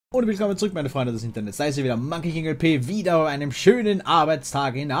Und willkommen zurück, meine Freunde des Internets. Da ist hier wieder MonkeykingLP, wieder an einem schönen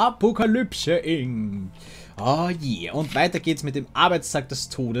Arbeitstag in Apokalipse INC. Oh yeah. Und weiter geht's mit dem Arbeitstag des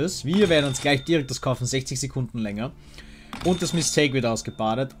Todes. Wir werden uns gleich direkt das kaufen, 60 Sekunden länger. Und das Mistake wird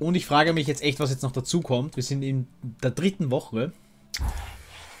ausgebadet. Und ich frage mich jetzt echt, was jetzt noch dazu kommt. Wir sind in der 3. Woche.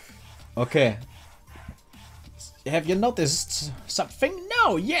 Okay. Have you noticed something?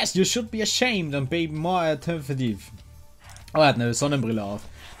 No, yes, you should be ashamed and be more attentive. Oh, er hat eine Sonnenbrille auf.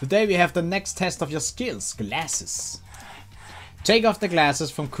 Today we have the next test of your skills, glasses. Take off the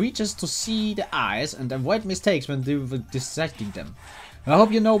glasses from creatures to see the eyes and avoid mistakes when dissecting them. I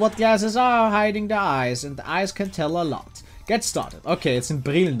hope you know what glasses are, hiding the eyes, and the eyes can tell a lot. Get started. Okay, jetzt sind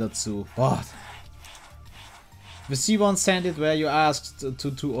Brillen dazu. Boah. The C1 send it where you asked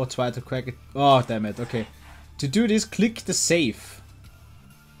to or try to crack it. Oh, damn it, okay. To do this, click the save.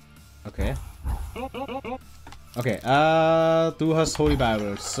 Okay. Okay, du hast Holy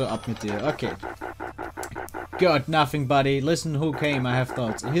Bible, so ab mit dir. Okay. Got nothing, buddy. Listen who came, I have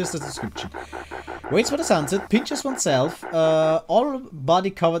thoughts. Here's the description. Waits for the sunset, pinches oneself, all body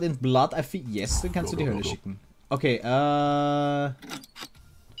covered in blood. I think, yes, den kannst du die Hölle schicken. Okay, oh,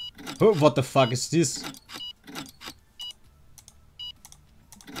 what the fuck is this?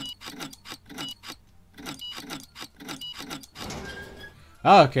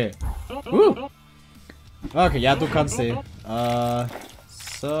 Ah, okay. Okay, ja, du kannst sehen.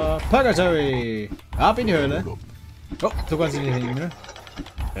 So, Purgatory. Ab in die Hölle. Oh, du kannst in die Himmel.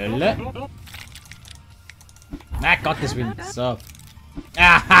 Hölle. Na, Gottes Willen. So.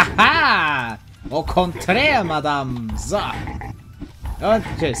 Ahaha! Au contraire, Madame. So. Und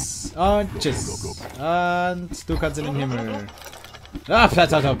tschüss. Und tschüss. Und du kannst in den Himmel. Ah,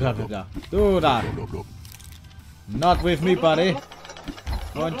 du da. Not with me, buddy.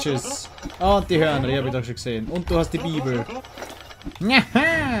 Und tschüss. Und die Hörner, die habe ich doch schon gesehen. Und du hast die Bibel.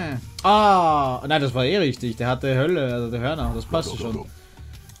 Ah, nein, das war eh richtig. Der hatte Hölle, also der Hörner. Das passt schon.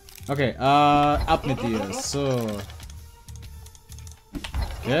 Okay, ab mit dir. So.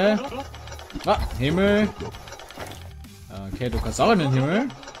 Okay. Ah, Himmel. Okay, du kannst auch in den Himmel.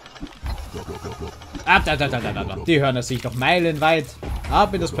 Ab, die Hörner sehe ich doch meilenweit.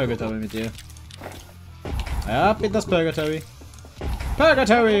 Ab in das Purgatory mit dir. Ab in das Purgatory.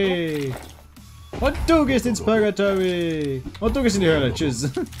 Purgatory! Und du gehst ins Purgatory! Und du gehst in die Hölle. Tschüss.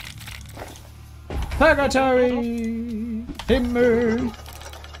 Purgatory! Himmel!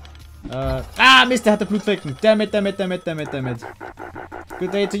 Mist, der hatte Blutflecken. Damn it.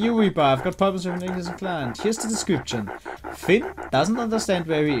 Good day to you, Reaper. I've got problems with English and client. Here's the description. Finn doesn't understand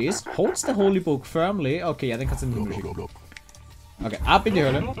where he is, holds the holy book firmly. Okay, ja, den kannst du in den Himmel schicken. Okay, ab in die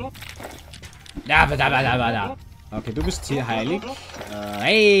Hölle. Da. Okay, du bist hier heilig.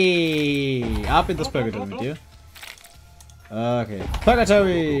 Hey! Ab in das Purgatory mit dir. Okay.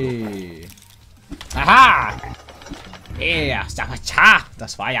 Purgatory! Aha! Ja,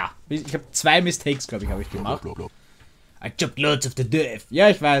 das war ja. Ich habe 2 Mistakes, glaube ich, gemacht. I chopped loads of the death. Ja,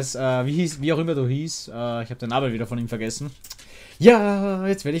 ich weiß, wie auch immer du hieß. Ich habe den Namen wieder von ihm vergessen. Ja,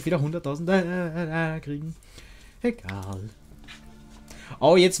 jetzt werde ich wieder 100.000 kriegen. Egal.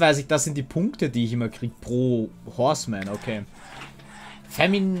 Oh, jetzt weiß ich, das sind die Punkte, die ich immer kriege pro Horseman, okay.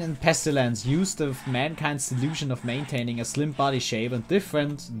 Famine and pestilence used of mankind's delusion of maintaining a slim body shape and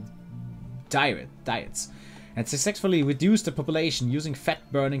different diets. And successfully reduced the population using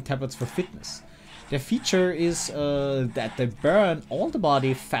fat-burning tablets for fitness. Their feature is that they burn all the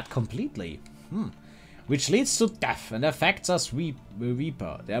body fat completely. Which leads to death and affects us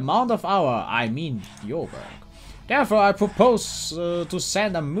Reaper. The amount of hour, I mean your work. Therefore, I propose to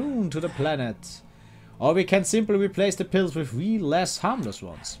send a moon to the planet. Or we can simply replace the pills with real, less harmless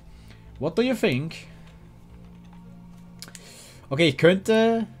ones. What do you think? Okay, ich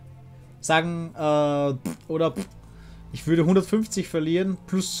könnte sagen, oder ich würde 150 verlieren,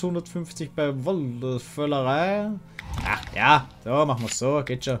 plus 150 bei Völlerei. Ach ja, so machen wir es so,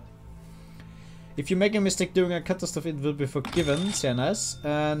 geht schon. If you make a mistake during a catastrophe, it will be forgiven. Sehr nice.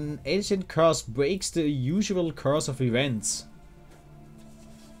 An ancient curse breaks the usual course of events.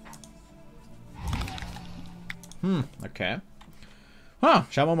 Okay.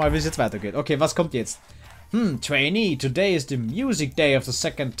 Schauen wir mal, wie es jetzt weitergeht. Okay, was kommt jetzt? Trainee, today is the music day of the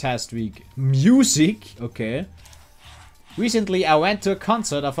second test week. Music? Okay. Recently, I went to a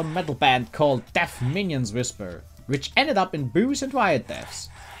concert of a metal band called Death Minions Whisper, which ended up in booze and riot deaths.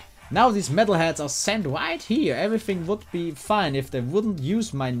 Now these metalheads are sent right here. Everything would be fine if they wouldn't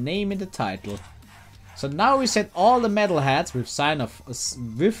use my name in the title. So now we send all the metalheads with sign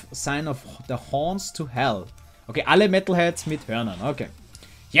of the horns to hell. Okay, alle Metalheads mit Hörnern. Okay.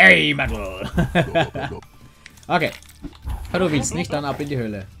 Yay, Metal! Okay. Du willst nicht, dann ab in die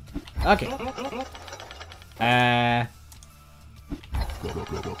Hölle. Okay.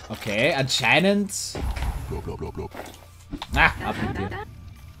 Okay, anscheinend... Ah, ab mit dir.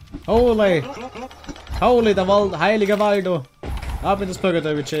 Holy! Holy, der Wald, heiliger Waldo! Ab in das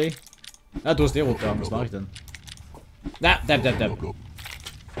Purgatory, Jay. Ah, du hast eh rote Augen, was mache ich denn? Na, dab.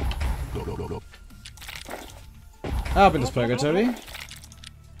 Ab in das Purgatory.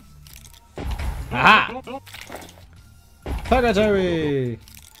 Aha! Purgatory!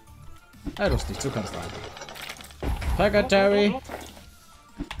 Ah, lustig, so kannst du rein. Purgatory.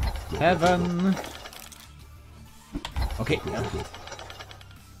 Heaven. Okay. Ja.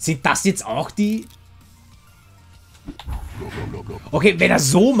 Sind das jetzt auch die... Okay, wenn er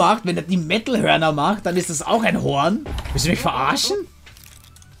so macht, wenn er die Metal-Hörner macht, dann ist das auch ein Horn. Willst du mich verarschen?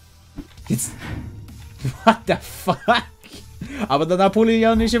 Jetzt... What the fuck? Aber der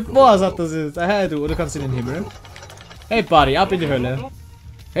napoleonische Boss hat das jetzt. Hey, du kannst in den Himmel. Hey, Buddy, ab in die Hölle.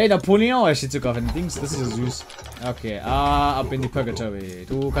 Hey, Napoleon, er steht sogar auf den Dings. Das ist ja süß. Okay, ab in die Purgatory.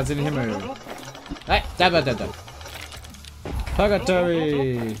 Du kannst in den Himmel. Hey, da.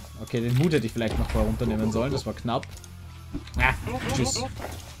 Purgatory. Okay, den Hut hätte ich vielleicht noch vorher runternehmen sollen. Das war knapp. Ah, tschüss.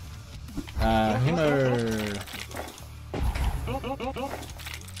 Himmel.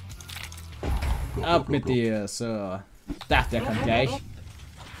 Ab mit dir. So. Da, der kann gleich.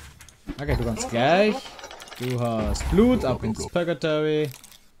 Okay, du kannst gleich. Du hast Blut. Ab ins Purgatory.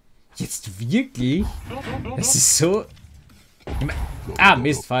 Jetzt wirklich? Es ist so... Ah,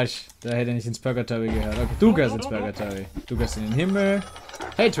 Mist, falsch. Da hätte ich nicht ins Purgatory gehört. Okay, du gehst ins Purgatory. Du gehst in den Himmel.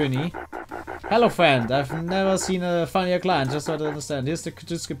 Hey, Trini. Hello, friend. I've never seen a funnier client. Just so to understand. Here's the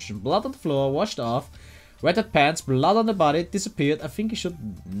description. Blood on the floor, washed off. Wetted pants, blood on the body, disappeared. I think you should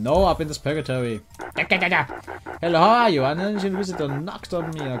know up in this purgatory. Hello, how are you? An ancient visitor knocked on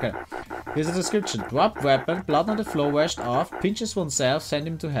me. Okay. Here's the description. Drop weapon, blood on the floor, washed off, pinches oneself, send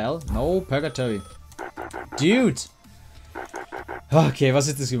him to hell. No purgatory. Dude! Okay, was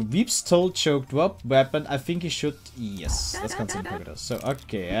ist das hier? Weeps told choke, drop weapon, I think you should... Yes, das kannst du in Purgatory. So,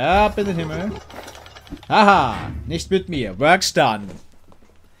 okay, ab in den Himmel. Haha, nicht mit mir. Work's done.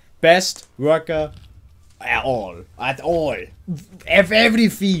 Best worker at all. At all.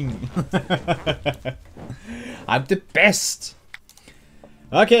 Everything. I'm the best.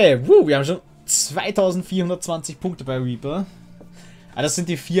 Okay, wir haben schon 2420 Punkte bei Reaper. Ah, das sind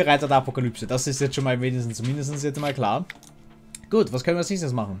die 4 Reiter der Apokalypse. Das ist jetzt schon mal mindestens jetzt mal klar. Gut, was können wir als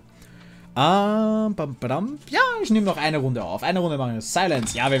nächstes machen? Ja, ich nehme noch eine Runde auf. Eine Runde machen wir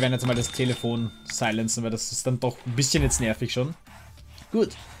Silence. Ja, wir werden jetzt mal das Telefon silenzen, weil das ist dann doch ein bisschen jetzt nervig schon. Gut.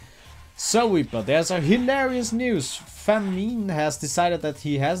 So, Reaper, there's a hilarious news. Famine has decided that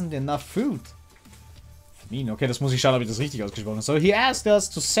he hasn't enough food. Famine, okay, das muss ich schauen, ob ich das richtig ausgesprochen habe. So, he asked us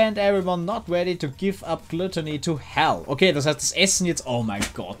to send everyone not ready to give up gluttony to hell. Okay, das heißt, das Essen jetzt... Oh mein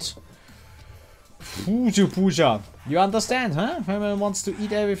Gott. Puja. You understand, huh? Everyone wants to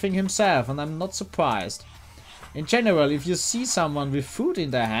eat everything himself, and I'm not surprised. In general, if you see someone with food in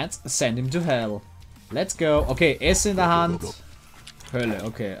their hands, send him to hell. Let's go. Okay, Essen in der Hand. Hölle,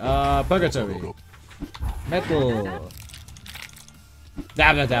 okay. Purgatory. Metal.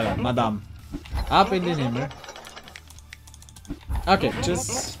 Da, Madame. Ab in den Himmel. Okay,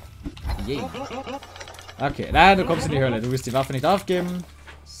 tschüss. Yeah. Okay, nein, du kommst in die Hölle. Du willst die Waffe nicht aufgeben.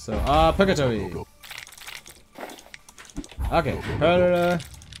 So, Purgatory. Okay, Hölle.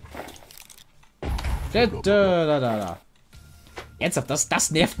 Da. Ernsthaft,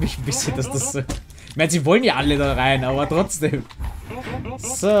 das nervt mich ein bisschen, dass das so... Ich meine, sie wollen ja alle da rein, aber trotzdem.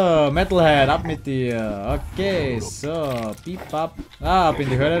 So, Metalhead, ab mit dir. Okay, so, beep ab. Ab in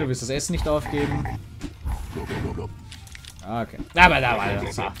die Hölle, du willst das Essen nicht aufgeben. Okay. Aber da,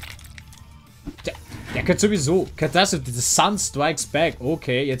 so. Der könnte sowieso. Catastrophe, the sun strikes back.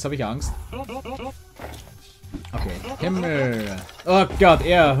 Okay, jetzt habe ich Angst. Okay, Himmel. Oh Gott,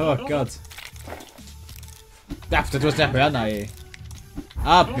 oh Gott. Du hast der Hörner, ey.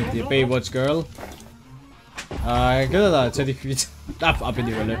 Ab mit dir, Baywatch Girl. Jetzt hätte ich wieder. Ab in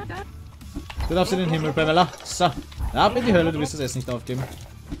die Hölle. Du darfst in den Himmel, Pamela. So. Ab in die Hölle, du willst das Essen nicht aufgeben.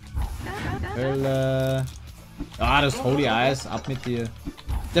 Hölle. Ah, das Holy Eyes. Ab mit dir.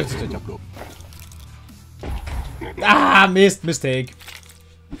 Ah, Mistake.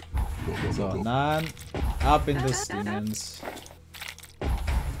 So, nein. Ab in das Dingens.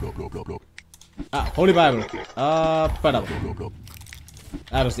 Ah, Holy Bible. Pardon.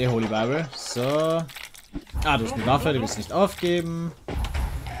 Ah, du hast Holy Bible. So. Ah, du hast eine Waffe, du willst nicht aufgeben.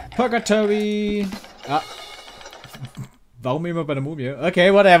 Purgatory. Ah. Warum immer bei der Mumie?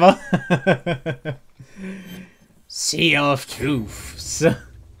 Okay, whatever. Sea of Truth. So.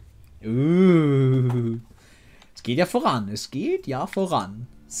 Es geht ja voran. Es geht ja voran.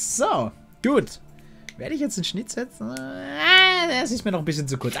 So, gut. Werde ich jetzt einen Schnitt setzen? Das ist mir noch ein bisschen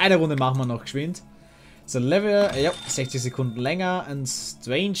zu kurz. Eine Runde machen wir noch geschwind. So, Level, ja, 60 Sekunden länger. And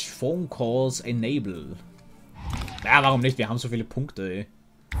strange phone calls enable. Ja, warum nicht? Wir haben so viele Punkte, ey.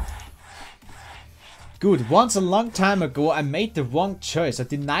 Good. Once a long time ago, I made the wrong choice. I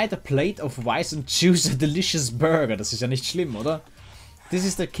denied a plate of rice and chose a delicious burger. Das ist ja nicht schlimm, oder? This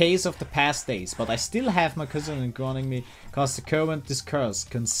is the case of the past days, but I still have my cousin grounding me cause the current discourse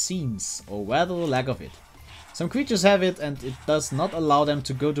conceals, or rather the lack of it. Some creatures have it and it does not allow them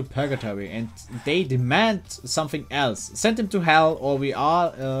to go to purgatory and they demand something else. Send them to hell or we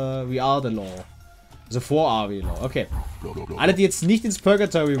are the law. Also for we law. Okay. Alle, die jetzt nicht ins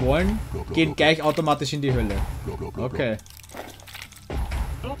Purgatory wollen, gehen gleich automatisch in die Hölle. Okay.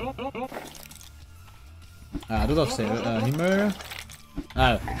 Ah, du darfst sehen. Himmel.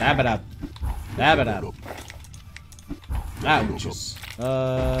 Ah, da. Ah, tschüss.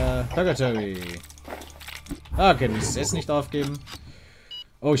 Purgatory. Okay, du musst es nicht aufgeben.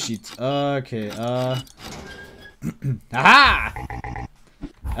 Oh shit. Okay, Aha!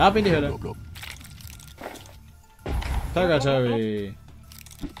 Ab in die Hölle. Purgatory.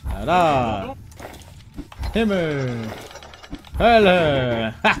 Da. Himmel.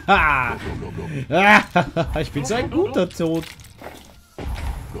 Hölle. Haha. Ich bin so ein guter Tod.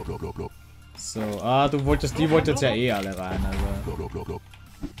 So, die wolltet ja eh alle rein, also.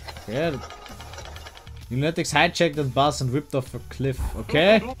 Okay. Lunatics hijacked the bus and ripped off a cliff.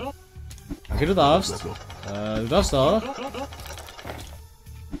 Okay. Okay, du darfst. Du darfst auch.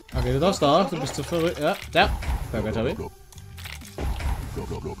 Okay, du darfst auch. Du bist zu verrückt. Ja, da. Purgatory.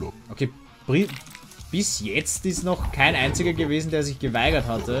 Okay, bis jetzt ist noch kein einziger gewesen, der sich geweigert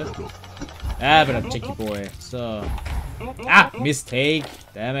hatte. Ja, bei der Jackie Boy. So. Ah, Mistake.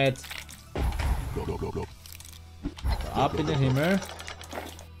 Damn it. So, ab in den Himmel.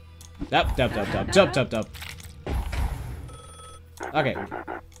 Dab. Okay.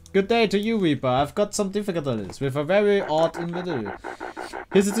 Good day to you, Reaper. I've got some difficulties with a very odd individual.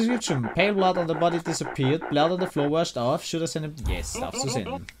 Here's the description. Pale blood on the body disappeared. Blood on the floor washed off. Should I send him? Yes, darfst du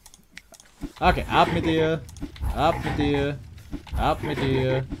senden. Okay, ab mit dir. Ab mit dir. Ab mit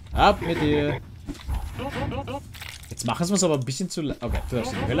dir. Ab mit dir. Jetzt machen wir es aber ein bisschen zu... Okay, du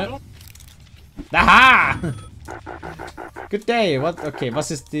darfst in die Hölle. Aha! Good day. What? Okay,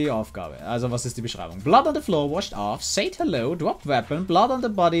 was ist die Aufgabe? Also, was ist die Beschreibung? Blood on the floor, washed off, said hello, dropped weapon, blood on the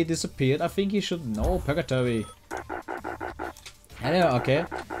body, disappeared. I think you should know. Purgatory. Yeah, okay.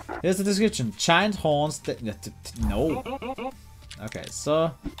 Here's the description. Giant horns. No. Okay,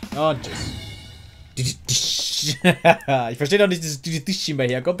 so. Oh, tschüss. Ich verstehe doch nicht, dass dieses Tisch immer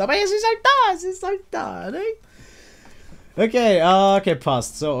herkommt, aber es ist halt da, ne? Okay, okay,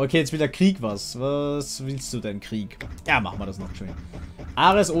 passt. So, okay, jetzt will der Krieg was. Was willst du denn, Krieg? Ja, machen wir das noch schön.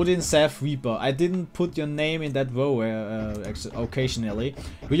 Ares, Odin, Seth, Reaper. I didn't put your name in that row occasionally.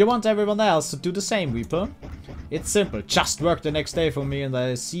 Do you want everyone else to do the same, Reaper? It's simple. Just work the next day for me and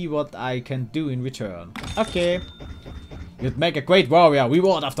I see what I can do in return. Okay. You'd make a great warrior.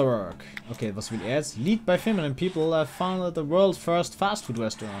 Reward after work. Okay, was will er jetzt? Lead by feminine people, I founded the world's first fast food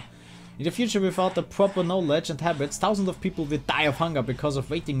restaurant. In the future, without the proper knowledge and habits, thousands of people will die of hunger because of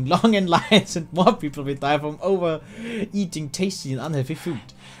waiting long in lines and more people will die from overeating tasty and unhealthy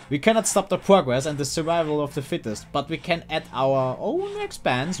food. We cannot stop the progress and the survival of the fittest, but we can at our own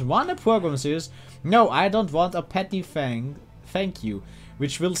expense run a program series. No, I don't want a petty thank you,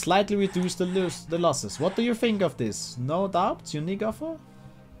 which will slightly reduce the losses. What do you think of this? No doubts? Unique offer?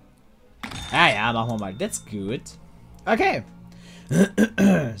 Ah ja, machen wir mal. That's good. Okay.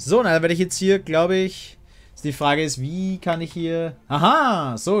 So, dann werde ich jetzt hier, glaube ich, die Frage ist, wie kann ich hier...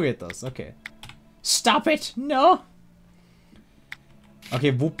 Aha, so geht das, okay. Stop it, no!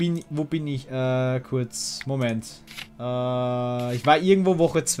 Okay, wo bin ich? Kurz, Moment. Ich war irgendwo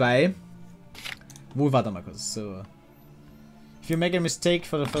Woche 2. Warte mal kurz, so. If you make a mistake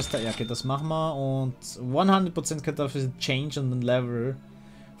for the first time... Ja, okay, das machen wir und 100% kann dafür change on the level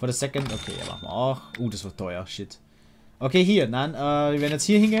for the second... Okay, ja, machen wir auch. Das war teuer, shit. Okay, hier, nein, wir werden jetzt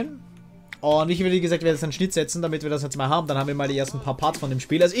hier hingehen. Und ich will, wie gesagt, werde jetzt einen Schnitt setzen, damit wir das jetzt mal haben. Dann haben wir mal die ersten paar Parts von dem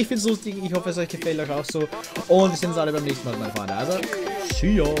Spiel. Also ich finde es lustig, ich hoffe, es euch gefällt euch auch so. Und wir sehen uns alle beim nächsten Mal, meine Freunde. Also,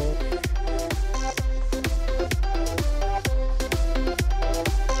 see ya!